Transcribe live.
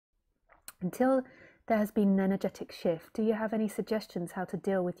Until there has been an energetic shift, do you have any suggestions how to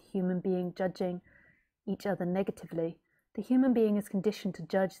deal with a human being judging each other negatively? The human being is conditioned to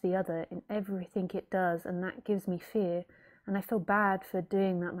judge the other in everything it does, and that gives me fear, and I feel bad for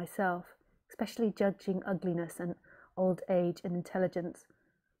doing that myself, especially judging ugliness and old age and intelligence.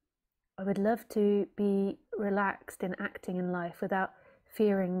 I would love to be relaxed in acting in life without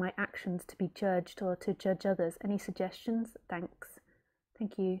fearing my actions to be judged or to judge others. Any suggestions? Thanks.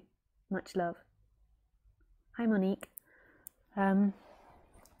 Thank you. Much love. Hi, Monique.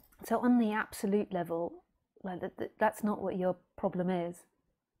 So on the absolute level, like that's not what your problem is.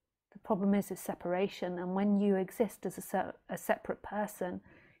 The problem is separation, and when you exist as a separate person,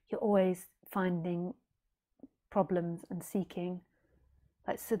 you're always finding problems and seeking.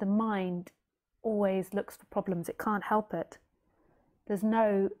 Like, so the mind always looks for problems. It can't help it. There's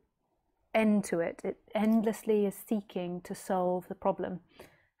no end to it. It endlessly is seeking to solve the problem.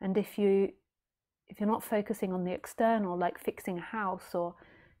 And if you're not focusing on the external, like fixing a house or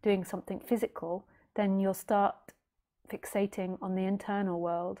doing something physical, then you'll start fixating on the internal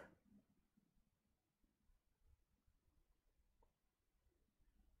world.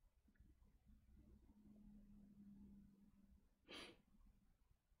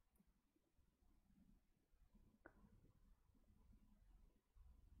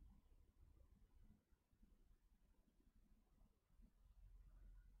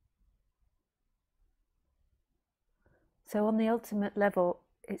 So on the ultimate level,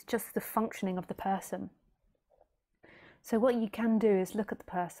 it's just the functioning of the person. So what you can do is look at the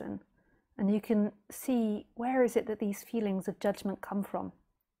person, and you can see, where is it that these feelings of judgment come from?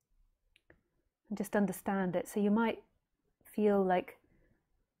 And just understand it. So you might feel like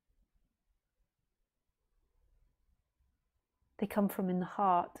they come from in the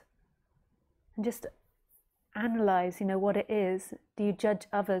heart, and just analyze, what it is. Do you judge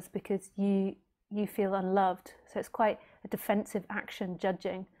others because you feel unloved? So it's quite a defensive action,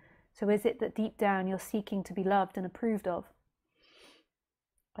 judging. So is it that deep down you're seeking to be loved and approved of?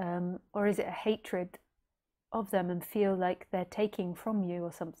 Or is it a hatred of them and feel like they're taking from you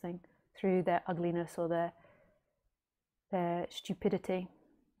or something through their ugliness or their stupidity?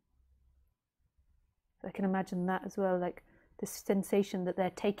 I can imagine that as well, like this sensation that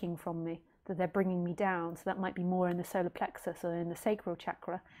they're taking from me, that they're bringing me down. So that might be more in the solar plexus or in the sacral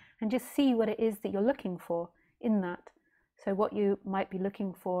chakra, and just see what it is that you're looking for in that. So what you might be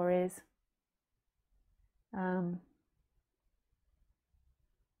looking for is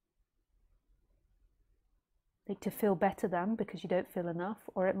like to feel better than, because you don't feel enough,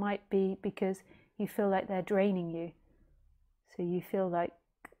 or it might be because you feel like they're draining you. So you feel like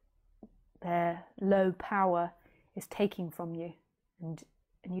their low power is taking from you, and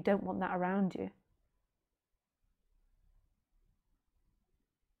you don't want that around you.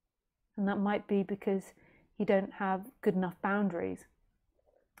 And that might be because you don't have good enough boundaries.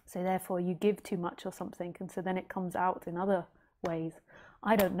 So therefore you give too much or something, and so then it comes out in other ways.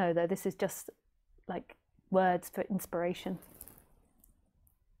 I don't know though, this is just like words for inspiration.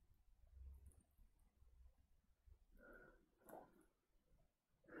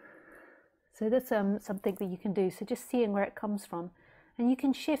 So there's something that you can do. So just seeing where it comes from, and you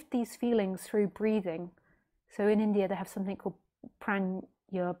can shift these feelings through breathing. So in India they have something called prana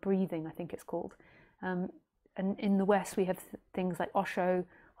breathing, I think it's called. And in the West we have things like Osho,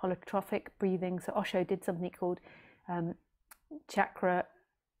 holotropic breathing. So Osho did something called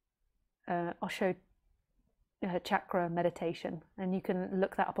Osho chakra meditation, and you can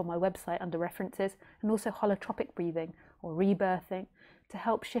look that up on my website under references. And also holotropic breathing or rebirthing, to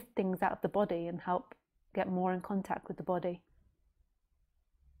help shift things out of the body and help get more in contact with the body.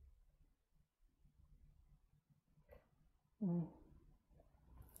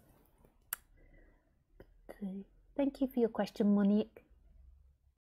 Thank you for your question, Monique.